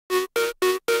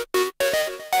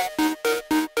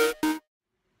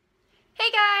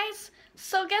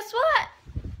So guess what?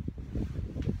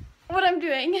 What I'm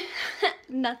doing?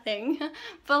 Nothing,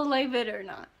 believe it or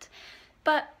not.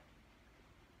 But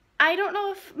I don't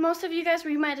know if most of you guys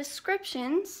read my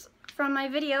descriptions from my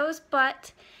videos,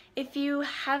 but if you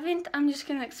haven't, I'm just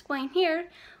going to explain here.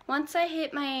 Once I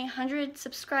hit my 100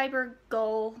 subscriber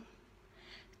goal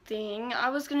thing, I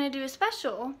was going to do a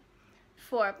special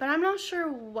for it, but I'm not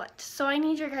sure what. So I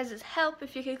need your guys' help.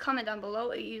 If you could comment down below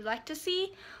what you'd like to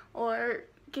see, or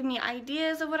give me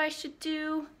ideas of what I should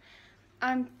do.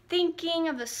 I'm thinking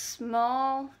of a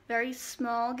small, very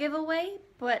small giveaway,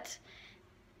 but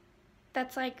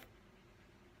that's like,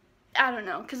 I don't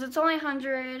know, because it's only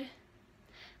 100.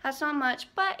 That's not much,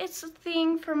 but it's a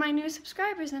thing for my new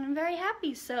subscribers, and I'm very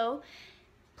happy. So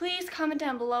please comment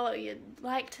down below what you'd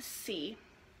like to see,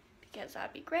 because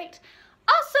that'd be great.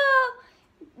 Also,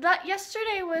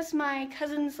 yesterday was my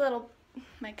cousin's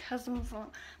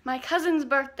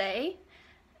birthday,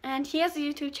 and he has a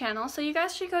YouTube channel, so you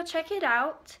guys should go check it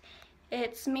out.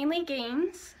 It's mainly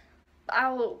games.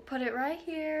 I will put it right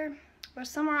here or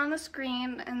somewhere on the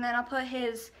screen, and then I'll put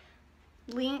his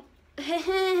link,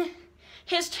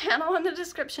 his channel in the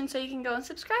description, so you can go and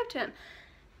subscribe to him,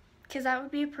 because that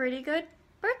would be a pretty good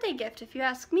birthday gift if you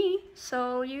ask me.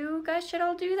 So you guys should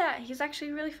all do that. He's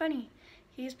actually really funny.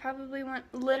 He's probably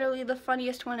literally the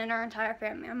funniest one in our entire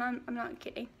family. I'm not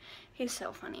kidding. He's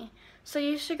so funny. So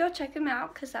you should go check him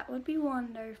out, because that would be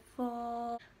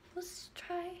wonderful. Let's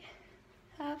try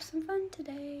have some fun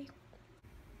today.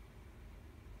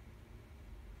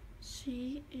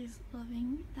 She is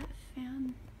loving that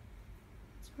fan.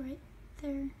 It's right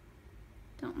there.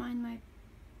 Don't mind my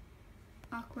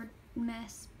awkward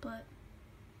mess, but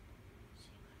she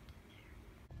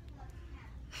left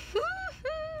it there.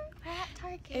 We're at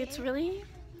Target. It's really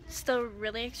still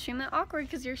really extremely awkward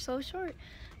because you're so short.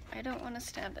 I don't want to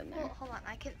stand in there. Well, hold on.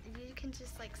 You can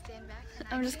just like stand back. And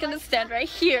I'm just gonna stand right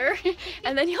here,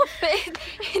 and then you'll fit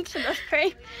into the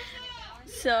frame.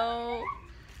 So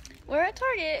we're at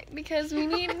Target because we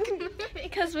need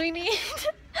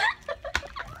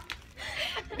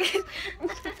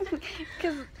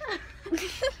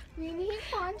we need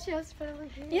ponchos for the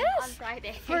yes, on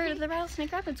Friday. for the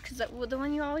Rattlesnake Rapids, because the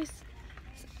one you always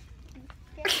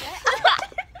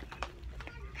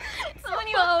the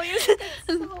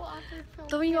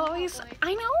one you always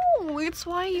I know, it's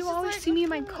why you always see me in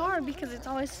my car, because it's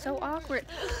always so awkward.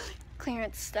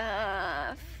 Clearance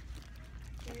stuff.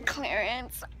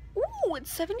 Clearance. Ooh,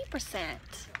 it's 70%.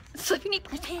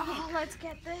 70%. Oh, let's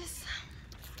get this.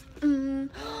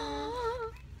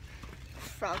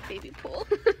 Frog baby pool.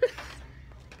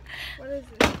 What is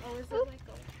this? Oh, is it like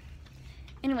a...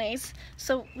 Anyways,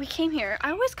 so we came here.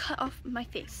 I always cut off my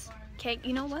face. Okay,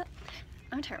 you know what?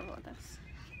 I'm terrible at this.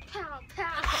 Pow,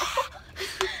 pow.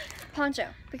 Poncho,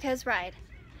 because ride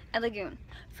at Lagoon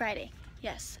Friday.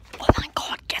 Yes. Oh my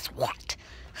God! Guess what?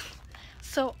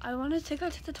 So I wanted to go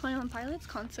to the 21 Pilots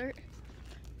concert.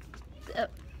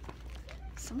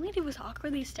 Some lady was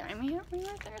awkwardly staring at me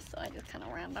right there, so I just kind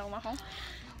of ran down the hall.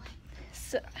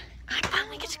 So I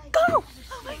finally get to go.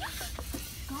 Oh my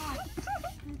God!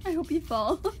 I hope you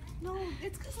fall. No,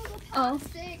 it's because of the Oh.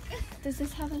 plastic. Does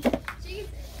this have a? Jesus.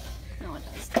 No, it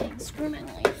does. Dang, screw my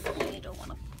life. I don't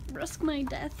want to risk my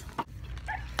death.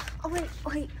 Oh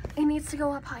wait, it needs to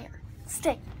go up higher.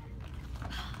 Stay.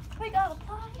 We got a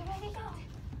pocket. Ready, go.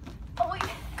 Oh wait,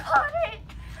 got it.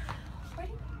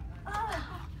 Ready?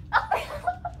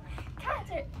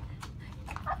 Catch it.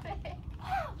 Got it.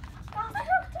 Got it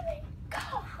to me. Go.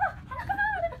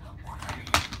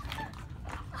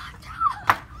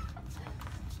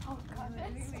 Oh God,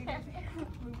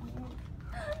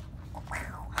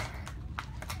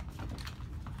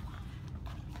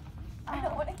 I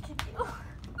don't want to kick you.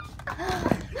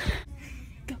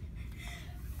 Go.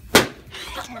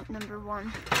 Attempt number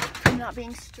 1. I'm not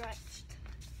being stretched.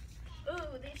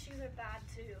 Ooh, these shoes are bad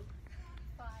too.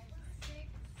 5, 6,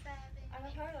 7. I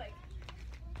love her like.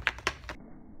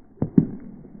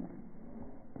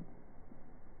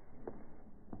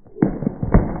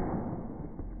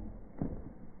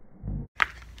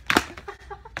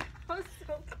 I was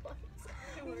so close.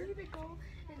 We need to go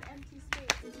in empty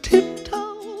space.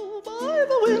 Tiptoe by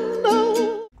the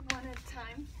window. One at a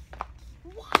time.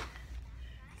 What?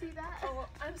 See that? Oh,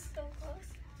 I'm so close.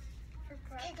 For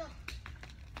prep. Okay, go.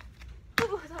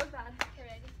 Ooh, that was bad. Okay,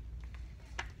 ready?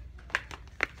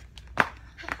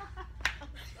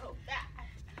 So bad.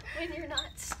 When you're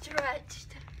not stretched.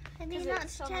 And 'Cause you're not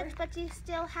it's summer. stretched, but you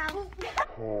still have...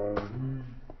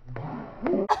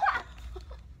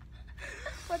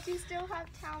 but you still have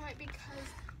talent because...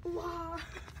 Wow.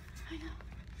 I know.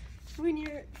 when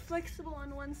you're flexible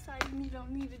on one side and you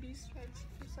don't need to be stretched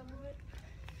for some of it.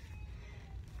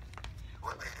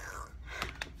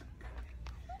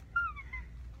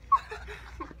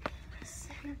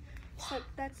 So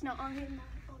that's not on him.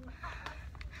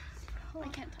 I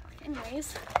can't talk.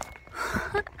 Anyways.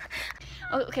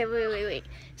 Oh, okay, wait.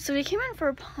 So we came in for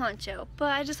a poncho,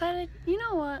 but I decided, you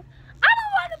know what? I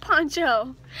don't want a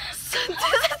poncho. So this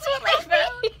is what I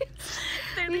found.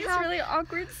 They're these really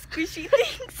awkward, squishy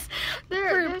things.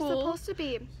 They're supposed to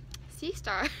be sea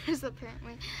stars,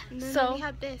 apparently. And then So, we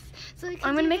have this. So we can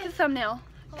I'm gonna do make a this. thumbnail.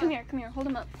 Come here, hold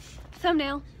them up.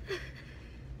 Thumbnail.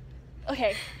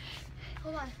 Okay.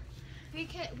 Hold on. We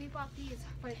bought these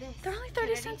for this. They're only Okay,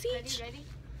 30 cents each. Ready?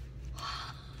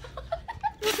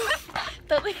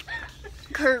 That like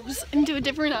curves into a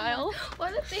different aisle.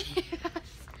 What if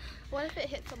it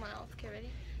hits someone else? Okay, ready?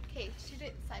 Okay, shoot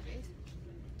it sideways.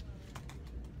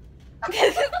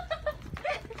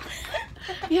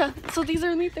 Yeah, so these are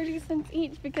only 30 cents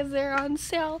each because they're on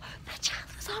sale. The child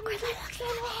is awkwardly looking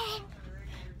at me.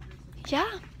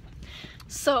 Yeah.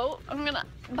 So I'm gonna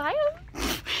buy them.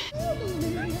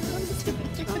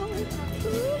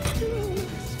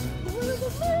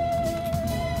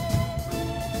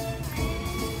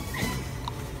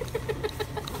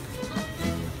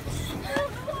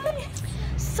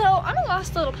 So I'm a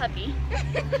lost little puppy.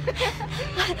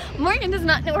 Morgan does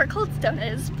not know where Cold Stone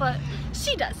is, but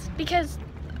she does because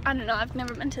I don't know. I've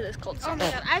never been to this Cold Stone. Oh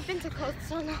my god, I've been to Cold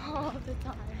Stone all the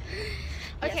time.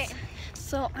 Okay. Yes.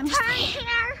 So I'm just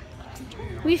here.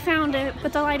 We found it,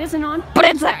 but the light isn't on. But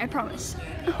it's there, I promise.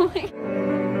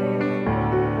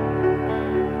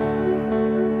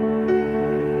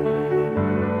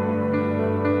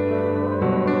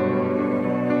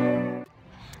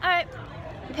 Alright,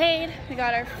 we paid. We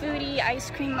got our foodie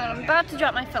ice cream. I'm about to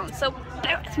drop my phone, so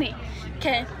bear with me.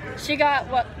 Okay, she got,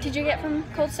 what did you get from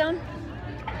Cold Stone?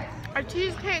 A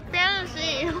cheesecake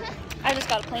fantasy. I just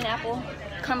got a plain apple,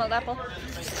 caramel apple.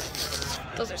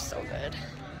 Those are so good.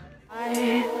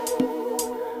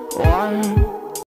 One